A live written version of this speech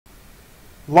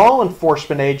Law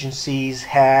enforcement agencies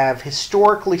have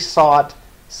historically sought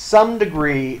some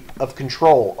degree of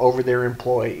control over their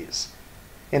employees,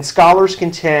 and scholars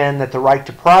contend that the right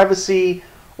to privacy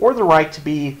or the right to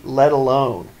be let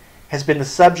alone has been the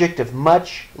subject of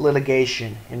much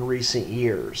litigation in recent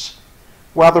years.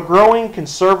 While the growing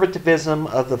conservatism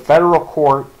of the federal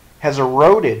court has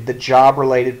eroded the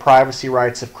job-related privacy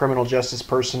rights of criminal justice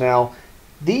personnel,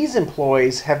 these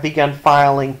employees have begun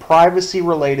filing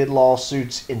privacy-related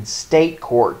lawsuits in state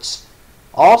courts.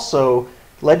 Also,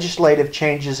 legislative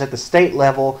changes at the state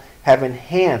level have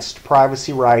enhanced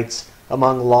privacy rights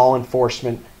among law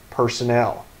enforcement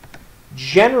personnel.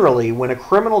 Generally, when a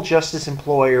criminal justice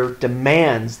employer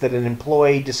demands that an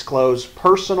employee disclose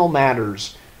personal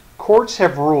matters, courts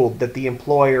have ruled that the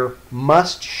employer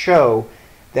must show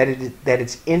that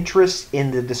its interest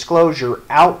in the disclosure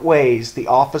outweighs the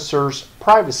officer's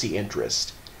privacy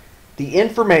interest. The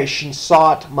information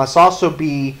sought must also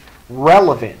be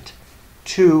relevant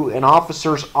to an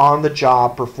officer's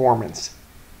on-the-job performance,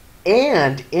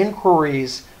 and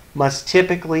inquiries must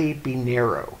typically be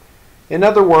narrow. In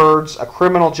other words, a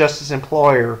criminal justice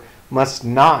employer must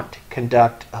not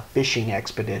conduct a fishing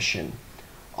expedition.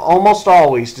 Almost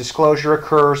always, disclosure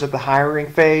occurs at the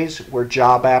hiring phase, where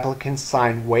job applicants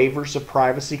sign waivers of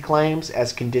privacy claims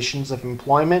as conditions of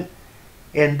employment,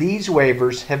 and these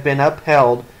waivers have been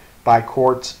upheld by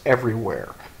courts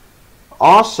everywhere.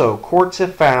 Also, courts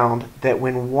have found that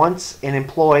when once an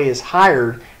employee is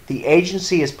hired, the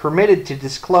agency is permitted to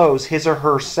disclose his or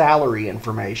her salary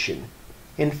information.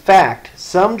 In fact,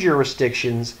 some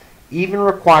jurisdictions even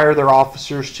require their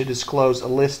officers to disclose a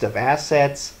list of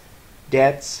assets,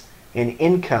 debts, and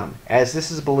income, as this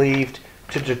is believed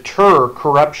to deter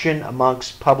corruption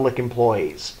amongst public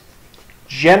employees.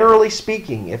 Generally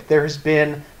speaking, if there has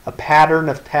been a pattern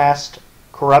of past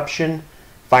corruption,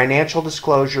 financial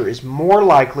disclosure is more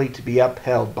likely to be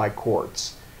upheld by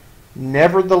courts.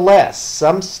 Nevertheless,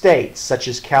 some states, such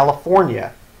as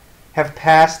California, have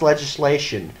passed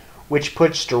legislation which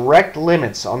puts direct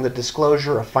limits on the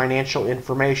disclosure of financial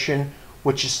information,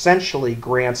 which essentially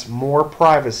grants more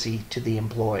privacy to the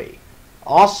employee.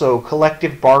 Also,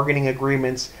 collective bargaining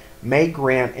agreements may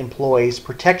grant employees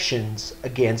protections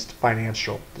against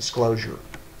financial disclosure.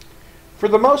 For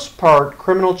the most part,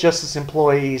 criminal justice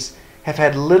employees have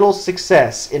had little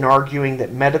success in arguing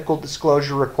that medical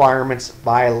disclosure requirements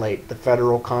violate the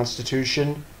federal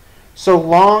Constitution, so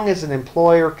long as an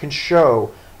employer can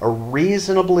show a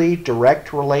reasonably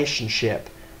direct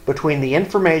relationship between the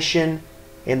information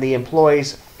and the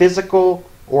employee's physical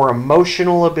or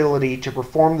emotional ability to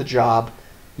perform the job.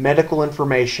 Medical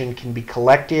information can be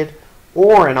collected,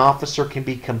 or an officer can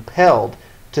be compelled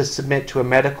to submit to a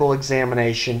medical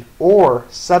examination or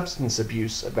substance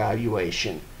abuse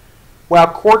evaluation. While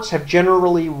courts have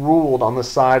generally ruled on the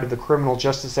side of the criminal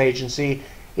justice agency,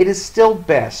 it is still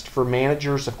best for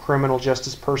managers of criminal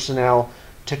justice personnel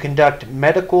to conduct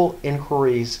medical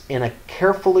inquiries in a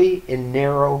carefully and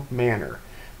narrow manner.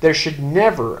 There should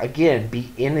never again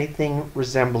be anything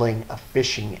resembling a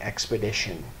fishing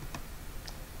expedition.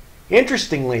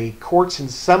 Interestingly, courts in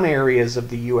some areas of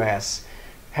the U.S.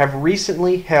 have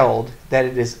recently held that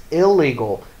it is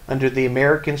illegal under the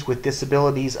Americans with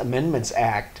Disabilities Amendments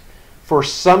Act for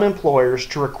some employers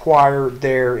to require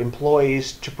their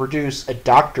employees to produce a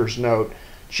doctor's note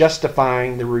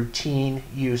justifying the routine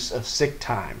use of sick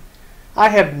time. I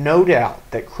have no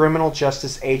doubt that criminal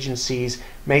justice agencies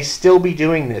may still be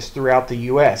doing this throughout the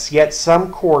U.S., yet some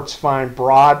courts find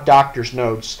broad doctor's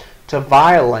notes to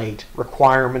violate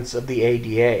requirements of the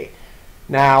ADA.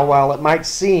 Now, while it might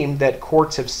seem that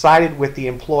courts have sided with the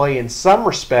employee in some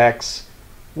respects,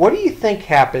 what do you think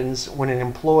happens when an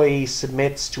employee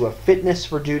submits to a fitness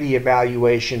for duty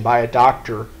evaluation by a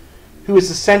doctor who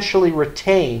is essentially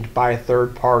retained by a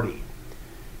third party?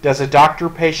 Does a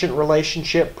doctor-patient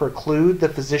relationship preclude the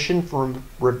physician from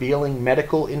revealing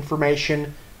medical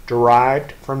information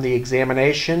derived from the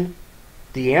examination?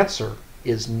 The answer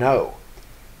is no.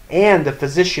 And the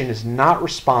physician is not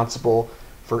responsible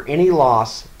for any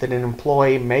loss that an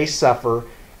employee may suffer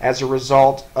as a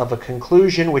result of a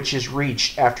conclusion which is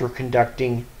reached after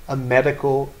conducting a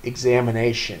medical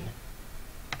examination.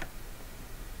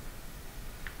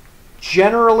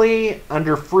 Generally,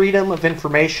 under freedom of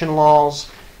information laws,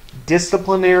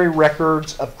 disciplinary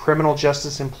records of criminal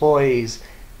justice employees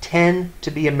tend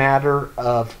to be a matter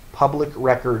of public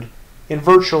record in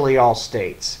virtually all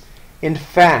states. In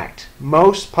fact,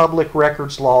 most public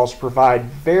records laws provide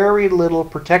very little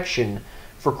protection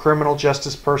for criminal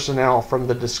justice personnel from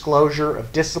the disclosure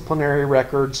of disciplinary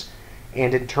records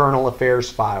and internal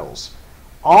affairs files.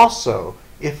 Also,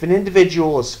 if an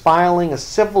individual is filing a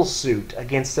civil suit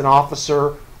against an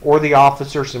officer or the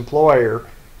officer's employer,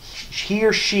 he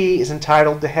or she is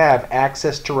entitled to have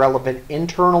access to relevant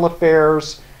internal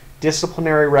affairs,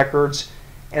 disciplinary records,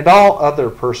 and all other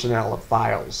personnel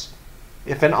files.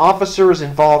 If an officer is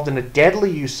involved in a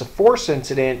deadly use of force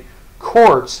incident,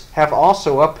 courts have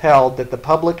also upheld that the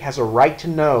public has a right to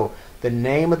know the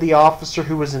name of the officer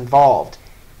who was involved,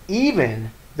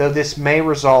 even though this may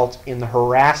result in the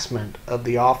harassment of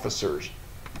the officers.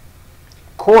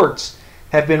 Courts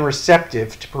have been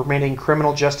receptive to permitting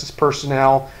criminal justice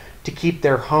personnel to keep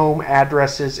their home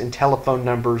addresses and telephone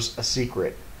numbers a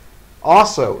secret.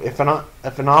 Also, if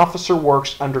an officer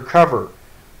works undercover,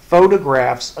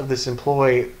 photographs of this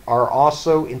employee are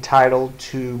also entitled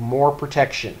to more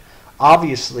protection.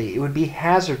 Obviously, it would be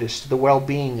hazardous to the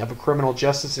well-being of a criminal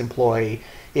justice employee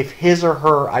if his or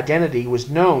her identity was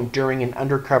known during an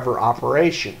undercover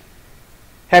operation.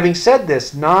 Having said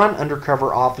this,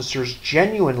 non-undercover officers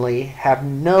genuinely have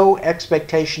no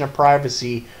expectation of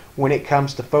privacy when it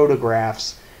comes to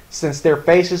photographs, since their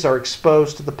faces are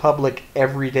exposed to the public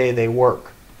every day they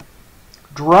work.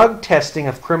 Drug testing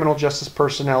of criminal justice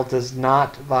personnel does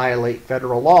not violate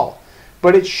federal law,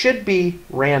 but it should be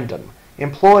random.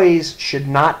 Employees should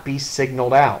not be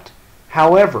signaled out.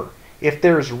 However, if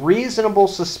there is reasonable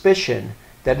suspicion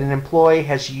that an employee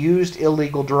has used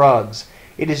illegal drugs,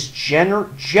 it is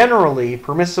generally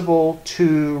permissible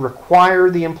to require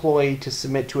the employee to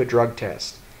submit to a drug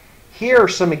test. Here are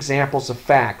some examples of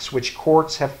facts which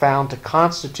courts have found to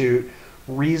constitute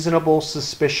reasonable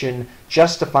suspicion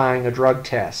justifying a drug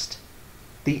test.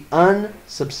 The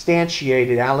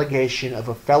unsubstantiated allegation of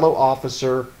a fellow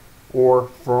officer or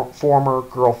former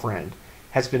girlfriend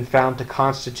has been found to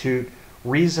constitute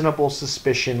reasonable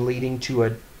suspicion leading to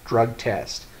a drug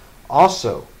test.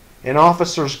 Also, an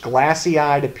officer's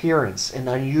glassy-eyed appearance and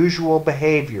unusual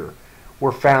behavior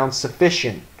were found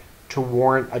sufficient to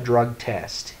warrant a drug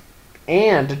test.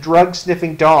 And a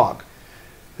drug-sniffing dog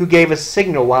who gave a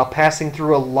signal while passing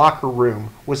through a locker room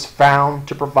was found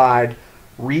to provide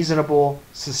reasonable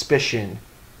suspicion.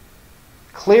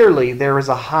 Clearly, there is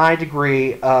a high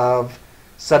degree of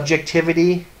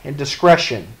subjectivity and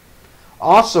discretion.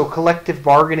 Also, collective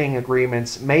bargaining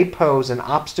agreements may pose an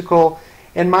obstacle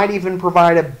and might even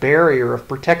provide a barrier of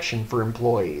protection for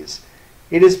employees.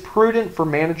 It is prudent for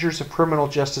managers of criminal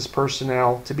justice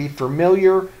personnel to be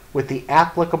familiar with the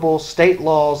applicable state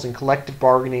laws and collective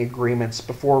bargaining agreements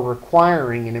before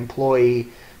requiring an employee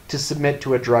to submit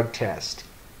to a drug test.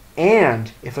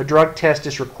 And if a drug test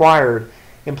is required,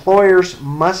 employers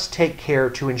must take care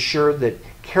to ensure that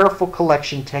careful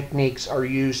collection techniques are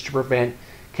used to prevent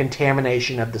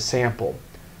contamination of the sample.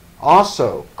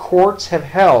 Also, courts have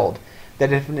held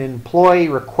that if an employee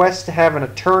requests to have an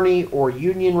attorney or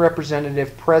union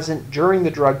representative present during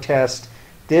the drug test,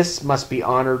 this must be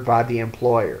honored by the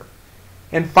employer.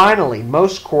 And finally,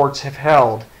 most courts have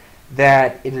held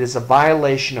that it is a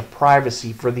violation of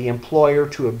privacy for the employer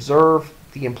to observe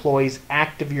the employee's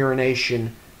act of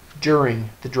urination during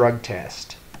the drug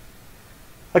test.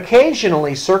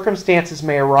 Occasionally, circumstances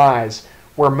may arise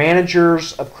where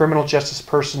managers of criminal justice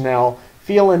personnel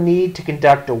feel a need to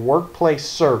conduct a workplace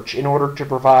search in order to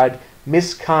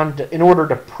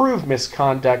prove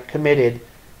misconduct committed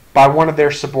by one of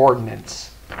their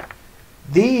subordinates.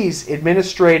 These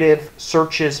administrative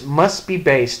searches must be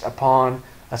based upon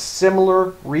a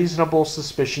similar reasonable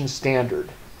suspicion standard.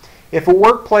 If a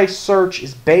workplace search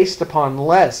is based upon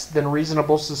less than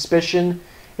reasonable suspicion,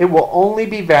 it will only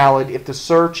be valid if the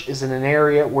search is in an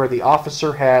area where the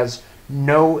officer has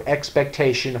no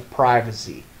expectation of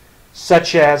privacy,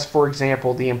 such as, for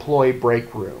example, the employee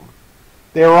break room.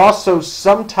 There are also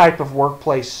some type of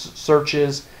workplace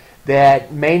searches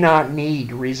that may not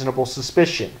need reasonable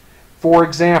suspicion. For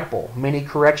example, many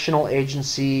correctional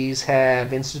agencies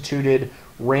have instituted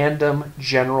random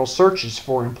general searches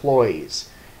for employees.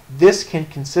 This can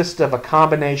consist of a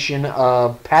combination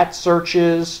of pat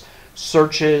searches,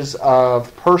 searches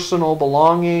of personal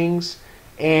belongings,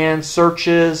 and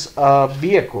searches of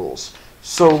vehicles.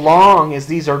 So long as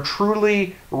these are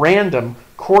truly random,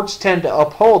 courts tend to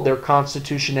uphold their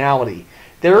constitutionality.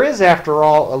 There is, after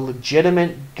all, a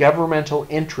legitimate governmental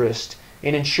interest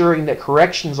in ensuring that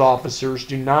corrections officers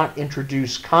do not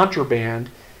introduce contraband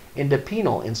into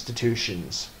penal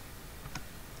institutions.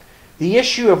 The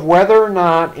issue of whether or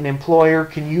not an employer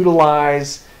can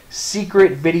utilize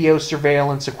secret video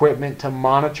surveillance equipment to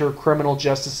monitor criminal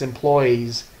justice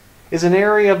employees is an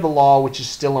area of the law which is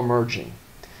still emerging.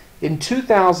 In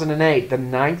 2008, the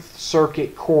Ninth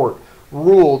Circuit Court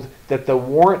ruled that the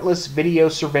warrantless video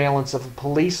surveillance of a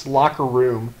police locker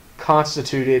room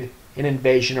constituted an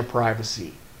invasion of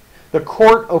privacy. The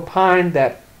court opined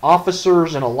that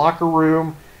officers in a locker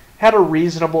room had a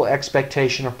reasonable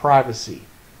expectation of privacy.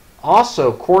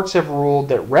 Also, courts have ruled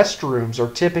that restrooms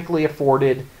are typically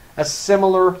afforded a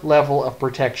similar level of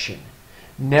protection.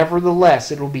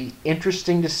 Nevertheless, it will be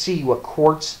interesting to see what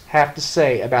courts have to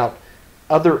say about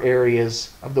other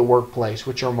areas of the workplace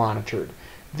which are monitored.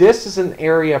 This is an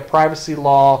area of privacy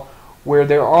law where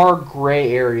there are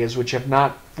gray areas which have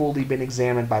not fully been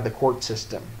examined by the court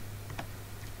system.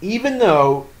 Even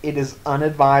though it is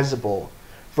unadvisable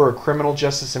for a criminal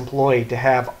justice employee to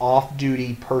have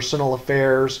off-duty personal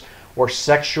affairs or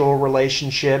sexual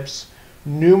relationships,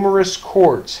 numerous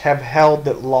courts have held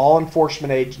that law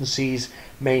enforcement agencies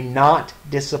may not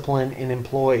discipline an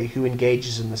employee who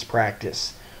engages in this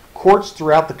practice. Courts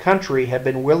throughout the country have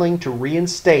been willing to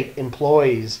reinstate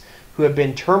employees who have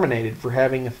been terminated for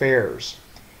having affairs.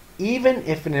 Even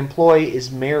if an employee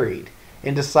is married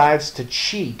and decides to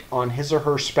cheat on his or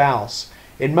her spouse,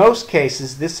 in most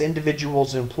cases this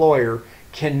individual's employer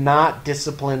cannot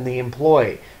discipline the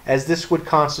employee, as this would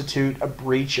constitute a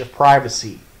breach of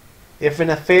privacy. If an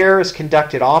affair is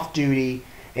conducted off-duty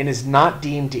and is not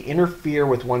deemed to interfere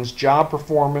with one's job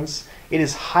performance, it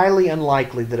is highly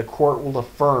unlikely that a court will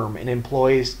affirm an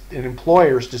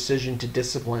employer's decision to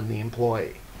discipline the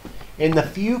employee. In the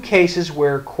few cases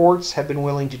where courts have been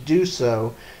willing to do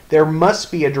so, there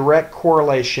must be a direct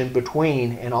correlation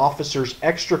between an officer's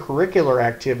extracurricular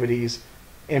activities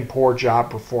and poor job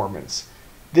performance.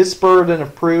 This burden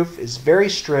of proof is very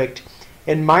strict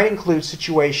and might include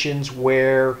situations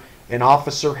where an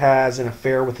officer has an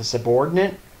affair with a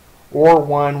subordinate, or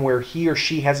one where he or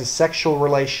she has a sexual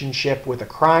relationship with a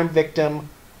crime victim,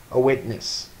 a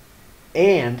witness.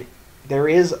 And there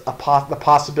is the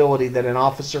possibility that if an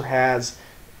officer has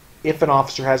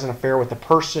an affair with a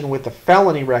person with a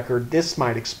felony record, this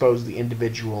might expose the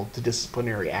individual to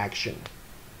disciplinary action.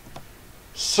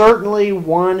 Certainly,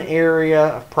 one area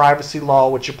of privacy law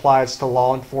which applies to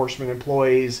law enforcement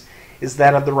employees is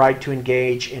that of the right to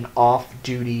engage in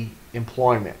off-duty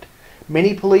employment.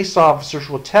 Many police officers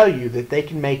will tell you that they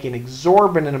can make an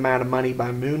exorbitant amount of money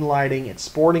by moonlighting at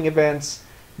sporting events,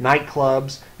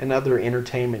 nightclubs, and other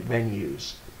entertainment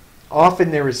venues.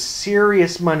 Often there is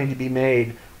serious money to be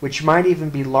made, which might even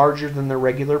be larger than their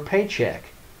regular paycheck.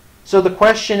 So the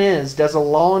question is, does a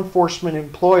law enforcement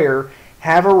employer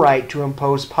have a right to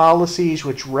impose policies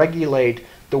which regulate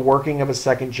the working of a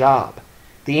second job?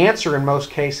 The answer in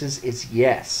most cases is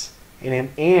yes,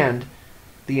 and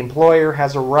the employer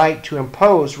has a right to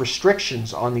impose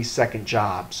restrictions on these second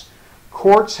jobs.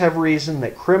 Courts have reasoned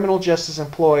that criminal justice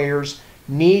employers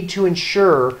need to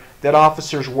ensure that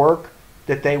officers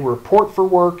that they report for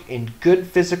work in good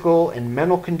physical and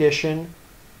mental condition.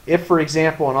 If, for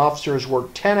example, an officer has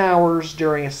worked 10 hours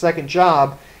during a second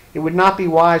job, it would not be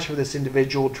wise for this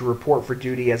individual to report for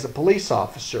duty as a police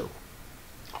officer.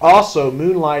 Also,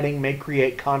 moonlighting may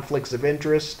create conflicts of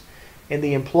interest, and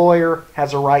the employer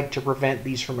has a right to prevent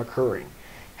these from occurring.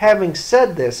 Having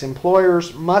said this,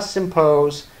 employers must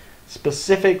impose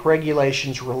specific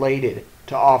regulations related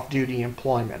to off-duty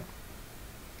employment.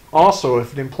 Also,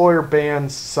 if an employer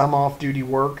bans some off-duty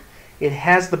work, it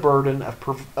has the burden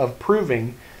of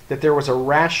proving that there was a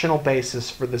rational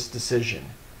basis for this decision.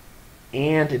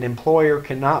 And an employer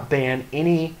cannot ban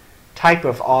any type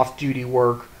of off-duty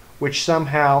work which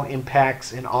somehow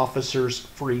impacts an officer's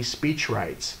free speech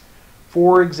rights.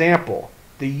 For example,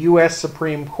 the U.S.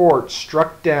 Supreme Court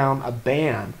struck down a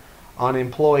ban on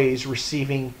employees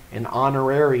receiving an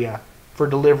honoraria for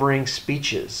delivering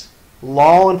speeches.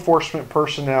 Law enforcement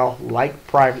personnel, like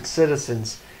private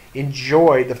citizens,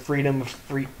 enjoy the freedom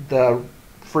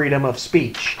of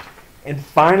speech. And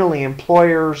finally,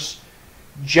 employers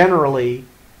generally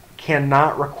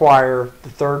cannot require the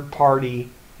third-party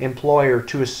employer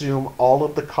to assume all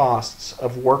of the costs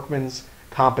of workmen's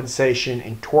compensation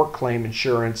and tort claim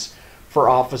insurance for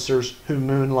officers who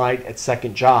moonlight at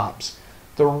second jobs.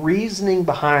 The reasoning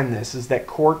behind this is that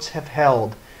courts have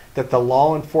held that the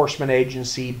law enforcement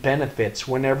agency benefits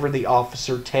whenever the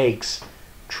officer takes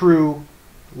true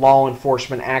law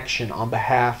enforcement action on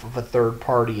behalf of a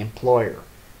third-party employer.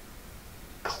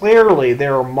 Clearly,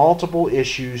 there are multiple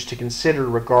issues to consider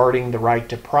regarding the right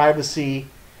to privacy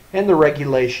and the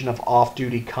regulation of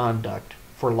off-duty conduct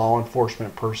for law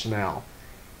enforcement personnel.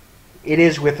 It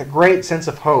is with a great sense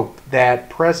of hope that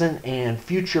present and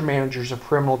future managers of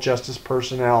criminal justice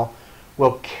personnel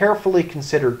will carefully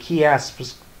consider key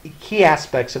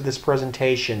aspects of this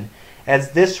presentation,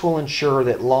 as this will ensure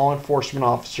that law enforcement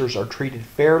officers are treated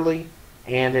fairly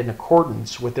and in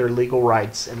accordance with their legal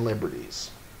rights and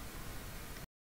liberties.